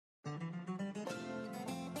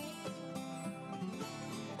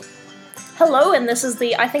Hello, and this is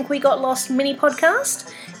the I Think We Got Lost mini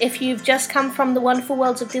podcast. If you've just come from the Wonderful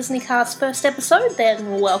Worlds of Disney Cast first episode,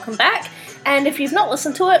 then welcome back. And if you've not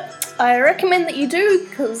listened to it, I recommend that you do,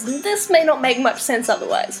 because this may not make much sense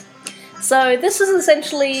otherwise. So this is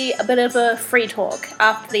essentially a bit of a free talk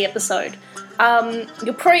after the episode.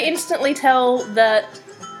 You'll probably instantly tell that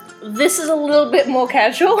this is a little bit more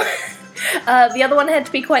casual. The other one had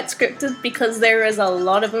to be quite scripted because there is a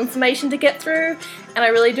lot of information to get through, and I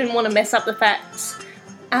really didn't want to mess up the facts.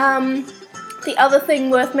 The other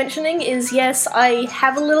thing worth mentioning is, yes, I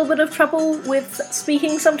have a little bit of trouble with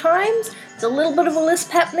speaking sometimes. There's a little bit of a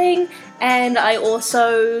lisp happening, and I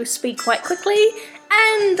also speak quite quickly,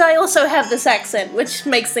 and I also have this accent, which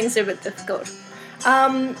makes things a bit difficult.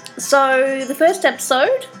 So the first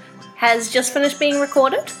episode has just finished being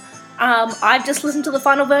recorded. I've just listened to the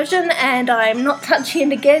final version, and I'm not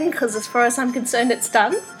touching it again because as far as I'm concerned it's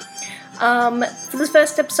done. For this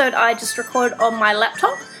first episode I just recorded on my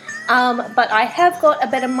laptop, but I have got a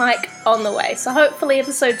better mic on the way, so hopefully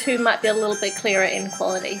episode 2 might be a little bit clearer in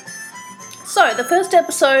quality. So the first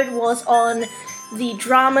episode was on the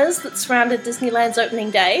dramas that surrounded Disneyland's opening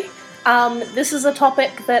day. This is a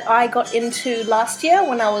topic that I got into last year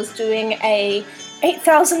when I was doing a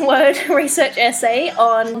 8,000 word research essay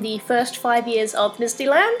on the first 5 years of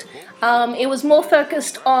Disneyland. It was more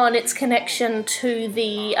focused on its connection to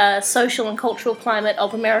the social and cultural climate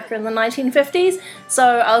of America in the 1950s.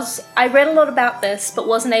 So I read a lot about this, but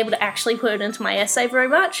wasn't able to actually put it into my essay very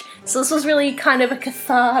much. So this was really kind of a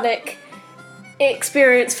cathartic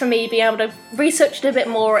experience for me, being able to research it a bit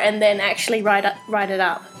more and then actually write it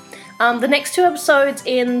up. The next 2 episodes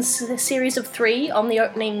in the series of 3 on the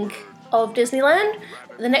opening of Disneyland.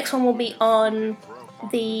 The next one will be on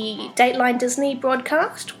the Dateline Disney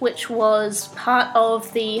broadcast, which was part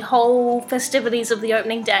of the whole festivities of the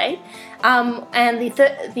opening day. And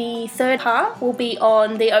the third part will be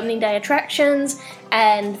on the opening day attractions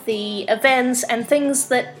and the events and things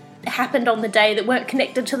that happened on the day that weren't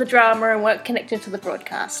connected to the drama and weren't connected to the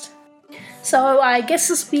broadcast. So I guess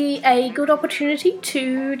this will be a good opportunity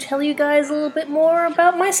to tell you guys a little bit more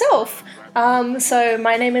about myself. So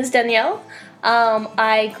my name is Danielle.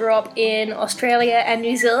 I grew up in Australia and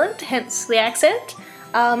New Zealand, hence the accent,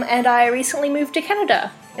 and I recently moved to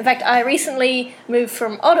Canada. In fact, I recently moved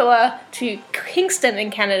from Ottawa to Kingston in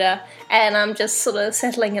Canada, and I'm just sort of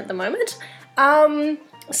settling at the moment.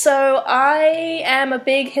 So I am a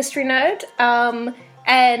big history nerd,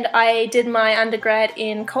 and I did my undergrad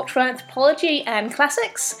in cultural anthropology and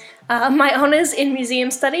classics, my honours in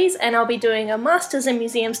museum studies, and I'll be doing a master's in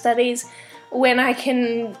museum studies when I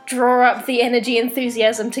can draw up the energy and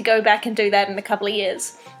enthusiasm to go back and do that in a couple of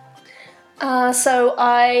years.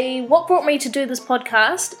 What brought me to do this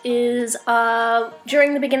podcast is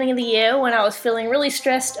during the beginning of the year when I was feeling really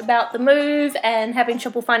stressed about the move and having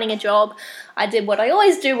trouble finding a job, I did what I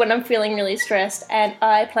always do when I'm feeling really stressed, and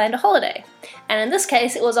I planned a holiday. And in this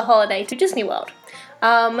case, it was a holiday to Disney World.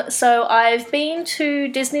 So I've been to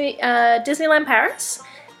Disneyland Paris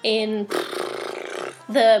in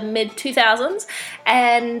the mid-2000s,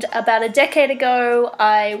 and about a decade ago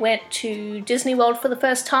I went to Disney World for the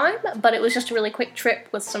first time, but it was just a really quick trip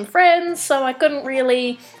with some friends, so I couldn't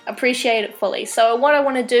really appreciate it fully. So what I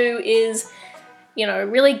want to do is,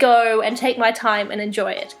 really go and take my time and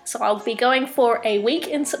enjoy it. So I'll be going for a week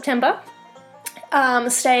in September,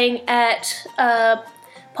 staying at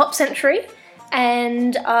Pop Century,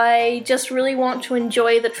 and I just really want to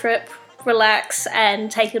enjoy the trip, relax,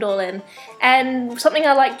 and take it all in. And something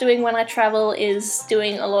I like doing when I travel is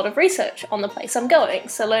doing a lot of research on the place I'm going,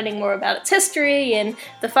 so learning more about its history and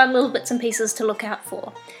the fun little bits and pieces to look out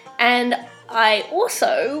for. And I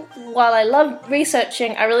also, while I love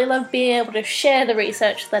researching, I really love being able to share the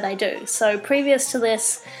research that I do. So previous to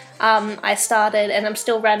this, I started, and I'm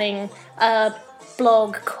still running, a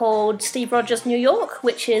blog called Steve Rogers New York,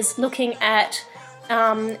 which is looking at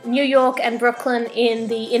New York and Brooklyn in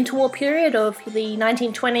the interwar period of the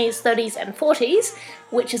 1920s, 30s, and 40s,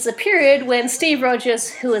 which is a period when Steve Rogers,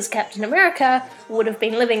 who is Captain America, would have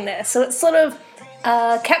been living there. So it's sort of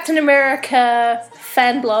Captain America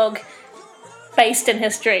fan blog based in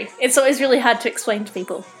history. It's always really hard to explain to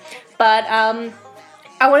people. But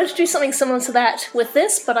I wanted to do something similar to that with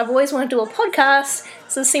this, but I've always wanted to do a podcast,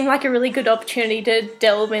 so it seemed like a really good opportunity to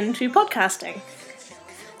delve into podcasting.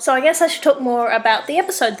 So I guess I should talk more about the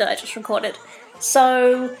episode that I just recorded.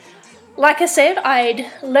 So, like I said, I'd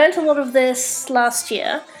learnt a lot of this last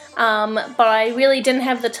year, but I really didn't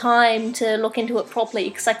have the time to look into it properly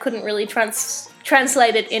because I couldn't really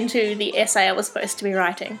translate it into the essay I was supposed to be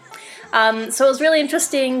writing. So it was really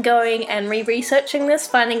interesting going and re-researching this,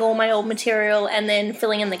 finding all my old material and then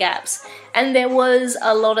filling in the gaps. And there was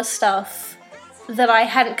a lot of stuff that I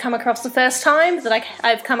hadn't come across the first time that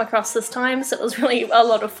I've come across this time, so it was really a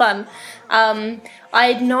lot of fun.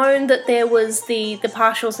 I'd known that there was the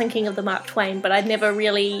partial sinking of the Mark Twain, but I'd never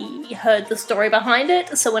really heard the story behind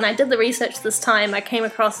it. So when I did the research this time, I came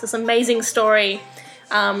across this amazing story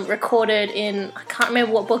recorded in, I can't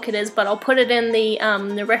remember what book it is, but I'll put it in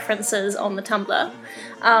the references on the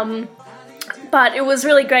Tumblr. But it was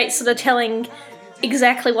really great sort of telling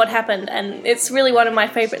exactly what happened, and it's really one of my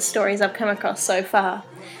favourite stories I've come across so far.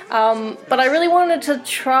 But I really wanted to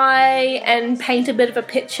try and paint a bit of a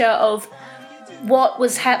picture of what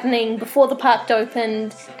was happening before the park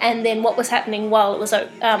opened, and then what was happening while it was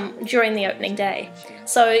during the opening day.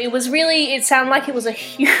 So it sounded like it was a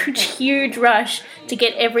huge rush to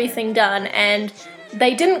get everything done, and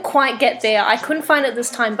they didn't quite get there. I couldn't find it this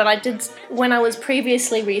time, but I did, when I was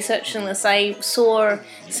previously researching this, I saw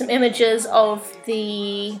some images of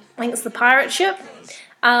I think it's the pirate ship,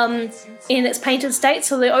 in its painted state.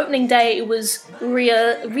 So the opening day, it was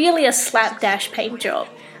really a slapdash paint job.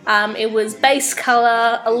 It was base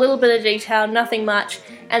colour, a little bit of detail, nothing much,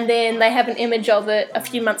 and then they have an image of it a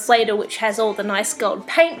few months later which has all the nice gold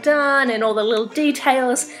paint done and all the little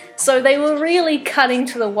details, so they were really cutting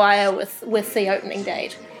to the wire with the opening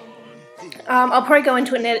date. I'll probably go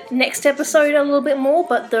into it next episode a little bit more,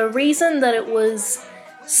 but the reason that it was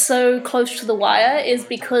so close to the wire is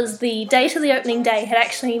because the date of the opening day had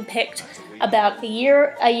actually been picked about a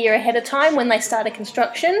year ahead of time when they started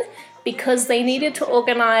construction, because they needed to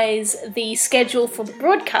organise the schedule for the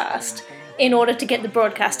broadcast in order to get the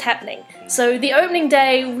broadcast happening. So the opening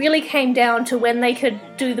day really came down to when they could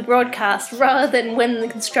do the broadcast rather than when the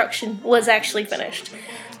construction was actually finished.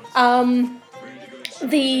 Once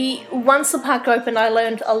the park opened, I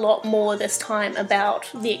learned a lot more this time about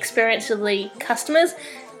the experience of the customers.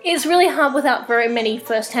 It's really hard without very many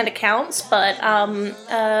first-hand accounts, but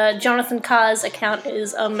Jonathan Carr's account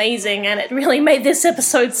is amazing, and it really made this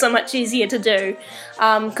episode so much easier to do,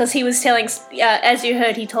 because he was telling, as you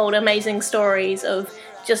heard, he told amazing stories of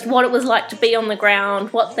just what it was like to be on the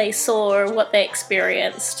ground, what they saw, what they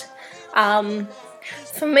experienced.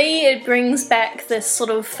 For me, it brings back this sort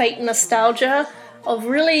of fake nostalgia of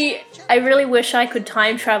I really wish I could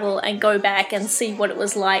time travel and go back and see what it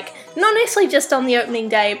was like, not necessarily just on the opening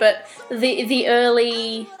day, but the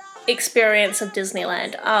early experience of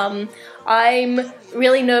Disneyland. I'm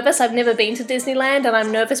really nervous. I've never been to Disneyland, and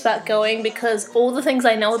I'm nervous about going because all the things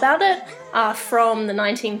I know about it are from the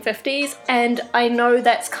 1950s, and I know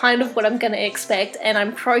that's kind of what I'm going to expect, and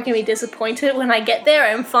I'm probably going to be disappointed when I get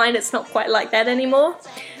there and find it's not quite like that anymore.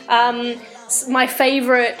 My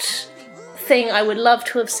favourite thing I would love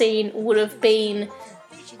to have seen would have been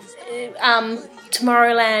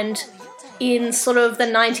Tomorrowland in sort of the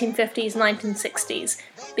 1950s, 1960s,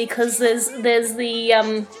 because there's the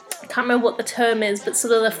I can't remember what the term is, but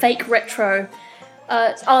sort of the fake retro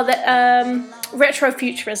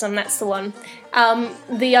retrofuturism, that's the one.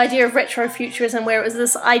 The idea of retrofuturism, where it was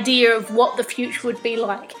this idea of what the future would be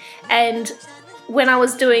like. And when I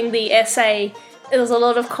was doing the essay, there was a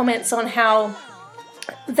lot of comments on how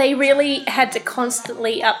they really had to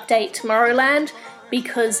constantly update Tomorrowland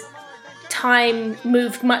because time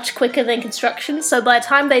moved much quicker than construction. So by the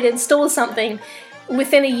time they'd install something,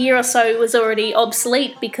 within a year or so it was already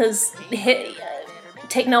obsolete because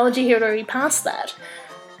technology had already passed that.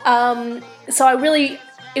 So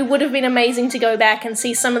it would have been amazing to go back and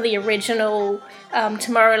see some of the original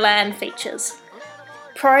Tomorrowland features.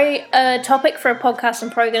 Probably a topic for a podcast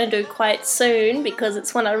I'm probably going to do quite soon, because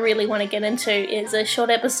it's one I really want to get into, is a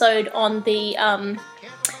short episode on the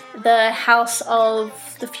House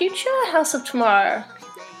of the Future, House of Tomorrow.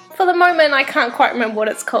 For the moment, I can't quite remember what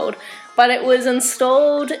it's called, but it was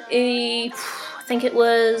installed I think it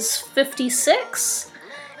was 56,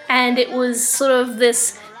 and it was sort of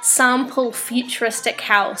this sample futuristic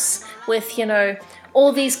house with,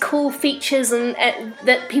 all these cool features and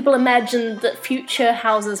that people imagined that future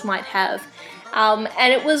houses might have.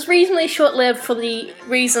 And it was reasonably short-lived for the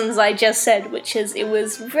reasons I just said, which is it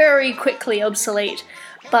was very quickly obsolete.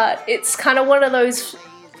 But it's kind of one of those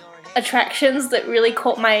attractions that really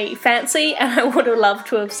caught my fancy and I would have loved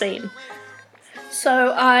to have seen.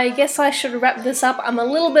 So I guess I should wrap this up. I'm a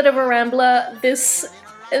little bit of a rambler. This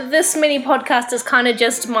mini podcast is kind of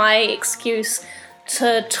just my excuse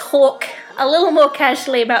to talk a little more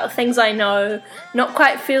casually about things I know, not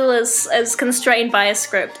quite feel as constrained by a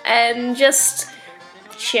script, and just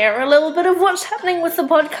share a little bit of what's happening with the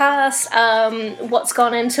podcast, what's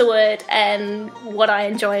gone into it, and what I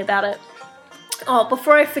enjoy about it. Oh,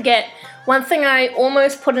 before I forget, One thing I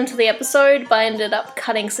almost put into the episode, but I ended up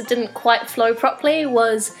cutting because it didn't quite flow properly,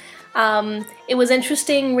 was it was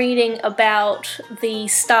interesting reading about the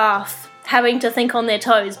staff having to think on their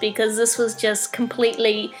toes, because this was just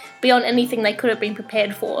completely beyond anything they could have been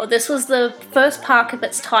prepared for. This was the first park of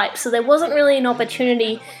its type, so there wasn't really an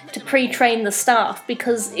opportunity to pre-train the staff,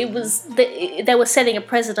 because they were setting a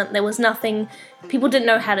precedent. There was nothing, people didn't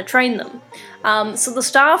know how to train them. So the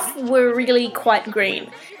staff were really quite green.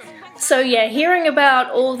 So yeah, hearing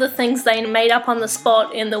about all the things they made up on the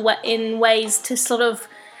spot in ways to sort of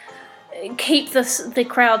keep the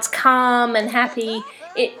crowds calm and happy,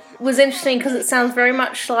 it was interesting because it sounds very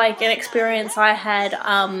much like an experience I had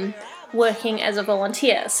working as a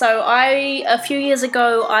volunteer. So a few years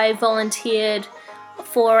ago, I volunteered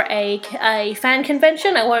for a fan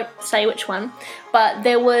convention. I won't say which one, but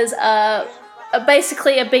there was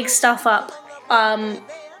basically a big stuff up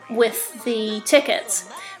with the tickets,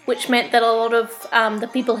 which meant that a lot of the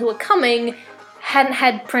people who were coming hadn't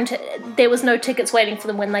had printed, there was no tickets waiting for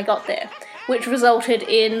them when they got there, which resulted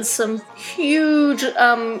in some huge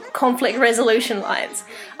conflict resolution lines.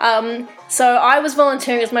 So I was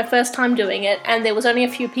volunteering, as my first time doing it, and there was only a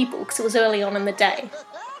few people because it was early on in the day.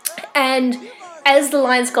 And as the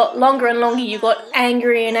lines got longer and longer, you got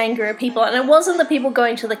angrier and angrier people, and it wasn't the people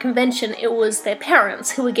going to the convention, it was their parents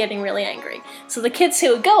who were getting really angry. So the kids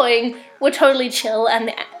who were going were totally chill, and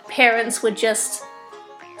the parents were just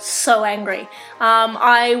so angry.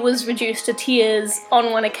 I was reduced to tears on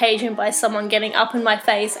one occasion by someone getting up in my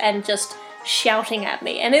face and just shouting at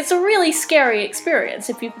me, and it's a really scary experience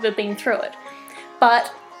if you've ever been through it.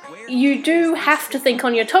 But you do have to think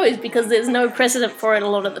on your toes because there's no precedent for it a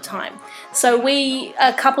lot of the time. So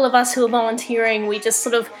a couple of us who were volunteering, we just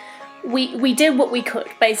sort of we did what we could.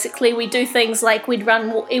 Basically, we do things like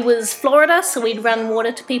it was Florida, so we'd run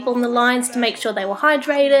water to people in the lines to make sure they were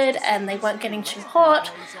hydrated and they weren't getting too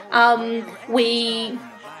hot. We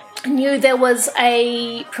knew there was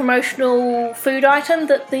a promotional food item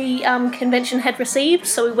that the convention had received,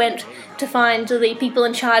 so we went to find the people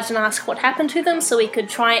in charge and ask what happened to them, so we could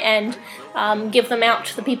try and give them out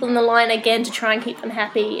to the people in the line again to try and keep them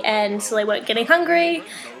happy and so they weren't getting hungry.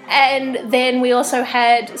 And then we also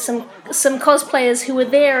had some cosplayers who were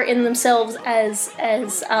there in themselves as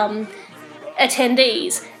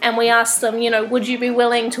attendees, and we asked them, would you be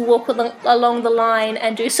willing to walk along the line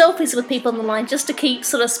and do selfies with people in the line just to keep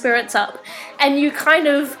sort of spirits up? And you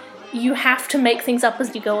have to make things up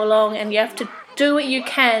as you go along, and you have to do what you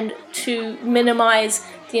can to minimize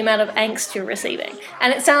the amount of angst you're receiving.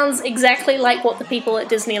 And it sounds exactly like what the people at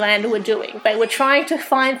Disneyland were doing. They were trying to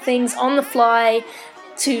find things on the fly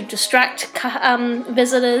to distract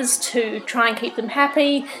visitors, to try and keep them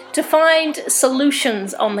happy, to find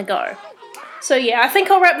solutions on the go. So yeah, I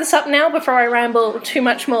think I'll wrap this up now before I ramble too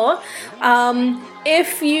much more.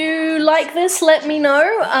 If you like this, let me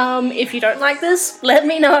know. If you don't like this, let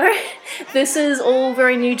me know. This is all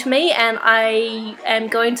very new to me, and I am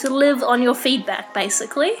going to live on your feedback,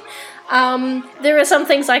 basically. There are some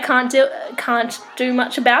things I can't do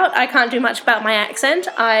much about. I can't do much about my accent.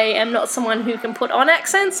 I am not someone who can put on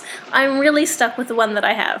accents. I'm really stuck with the one that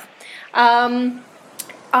I have.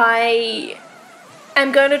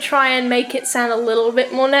 I'm going to try and make it sound a little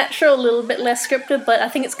bit more natural, a little bit less scripted, but I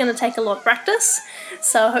think it's going to take a lot of practice.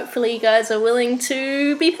 So hopefully you guys are willing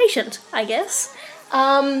to be patient, I guess.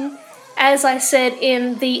 As I said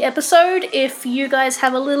in the episode, if you guys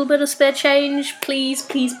have a little bit of spare change, please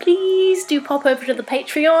do pop over to the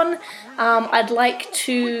Patreon. I'd like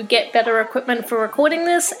to get better equipment for recording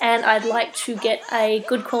this, and I'd like to get a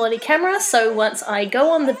good quality camera, so once I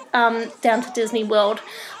go on the down to Disney World,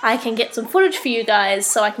 I can get some footage for you guys,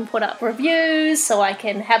 so I can put up reviews, so I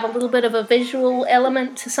can have a little bit of a visual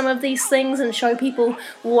element to some of these things and show people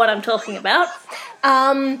what I'm talking about.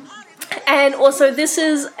 And also, this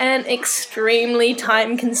is an extremely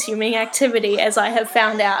time-consuming activity, as I have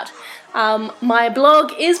found out. My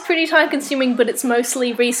blog is pretty time-consuming, but it's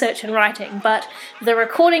mostly research and writing. But the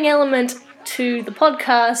recording element to the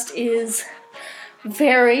podcast is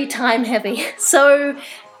very time-heavy. So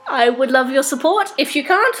I would love your support. If you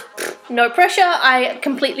can't, no pressure. I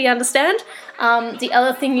completely understand. The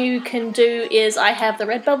other thing you can do is I have the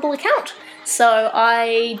Redbubble account. So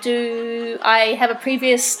I have a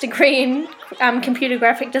previous degree in computer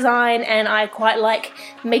graphic design, and I quite like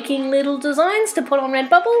making little designs to put on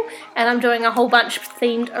Redbubble, and I'm doing a whole bunch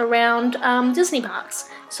themed around Disney parks.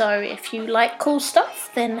 So if you like cool stuff,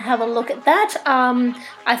 then have a look at that.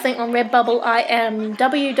 I think on Redbubble I am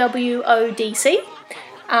WWODC.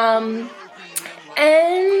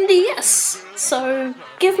 And yes, so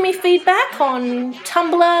give me feedback on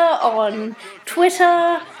Tumblr, on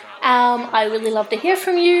Twitter, I really love to hear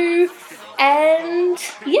from you. And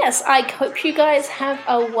yes, I hope you guys have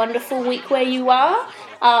a wonderful week where you are.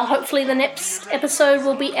 Hopefully the next episode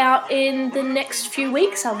will be out in the next few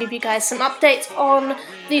weeks. I'll give you guys some updates on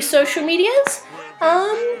the social medias.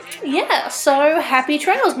 So happy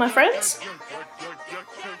trails, my friends.